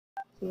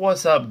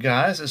What's up,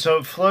 guys?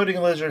 So Floating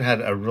Lizard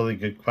had a really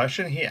good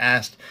question. He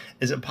asked,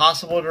 is it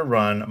possible to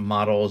run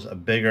models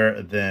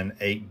bigger than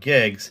 8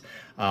 gigs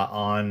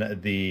on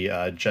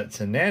the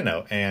Jetson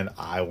Nano? And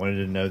I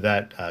wanted to know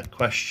that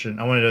question.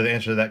 I wanted to know the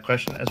answer to that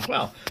question as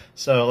well.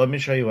 So let me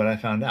show you what I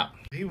found out.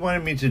 He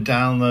wanted me to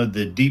download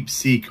the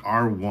DeepSeek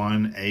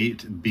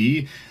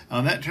R18B.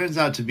 That turns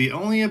out to be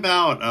only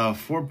about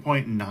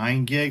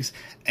 4.9 gigs,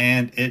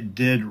 and it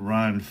did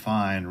run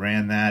fine.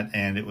 Ran that,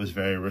 and it was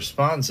very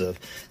responsive.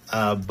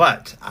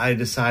 But I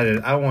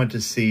decided I wanted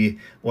to see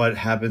what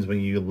happens when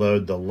you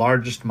load the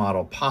largest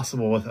model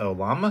possible with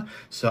Ollama.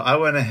 So I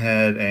went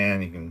ahead,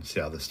 and you can see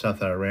all the stuff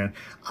that I ran.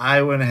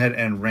 I went ahead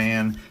and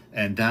ran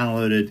and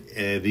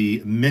downloaded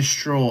the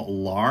Mistral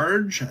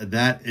Large.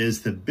 That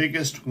is the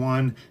biggest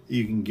one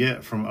you can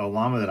get from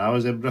Ollama that I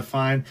was able to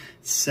find,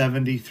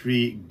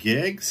 73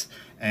 gigs.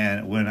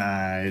 And when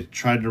I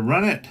tried to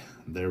run it,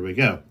 there we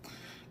go.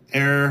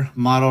 Error,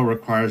 model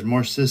requires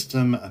more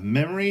system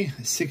memory,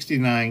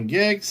 69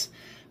 gigs,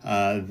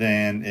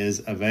 than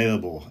is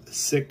available,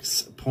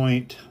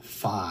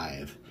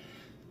 6.5.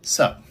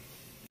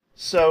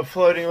 So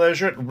Floating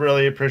Lizard,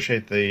 really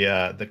appreciate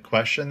the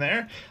question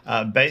there.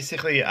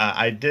 Basically,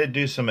 I did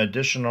do some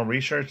additional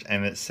research,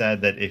 and it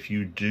said that if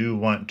you do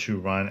want to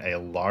run a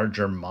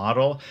larger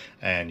model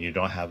and you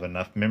don't have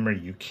enough memory,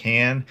 you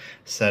can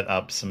set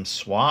up some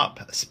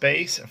swap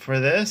space for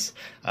this.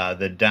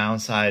 The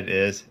downside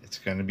is it's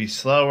going to be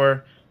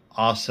slower.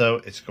 Also,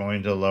 it's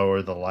going to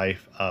lower the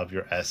life of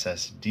your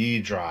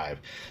SSD drive.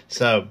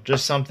 So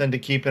just something to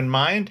keep in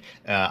mind.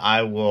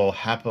 I will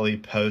happily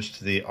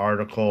post the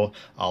article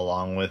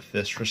along with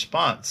this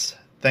response.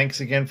 Thanks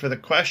again for the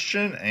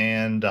question,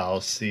 and I'll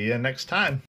see you next time.